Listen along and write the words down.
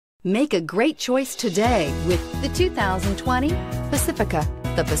Make a great choice today with the 2020 Pacifica.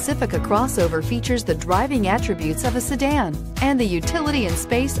 The Pacifica crossover features the driving attributes of a sedan and the utility and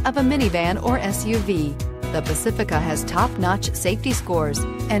space of a minivan or SUV. The Pacifica has top-notch safety scores,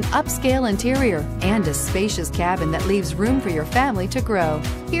 an upscale interior, and a spacious cabin that leaves room for your family to grow.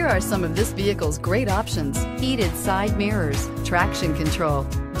 Here are some of this vehicle's great options: heated side mirrors, traction control,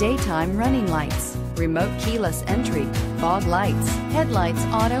 daytime running lights, remote keyless entry, fog lights, headlights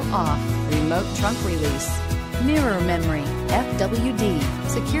auto off, remote trunk release, mirror memory, FWD,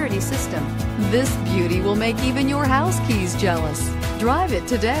 security system. This beauty will make even your house keys jealous. Drive it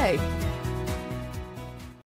today.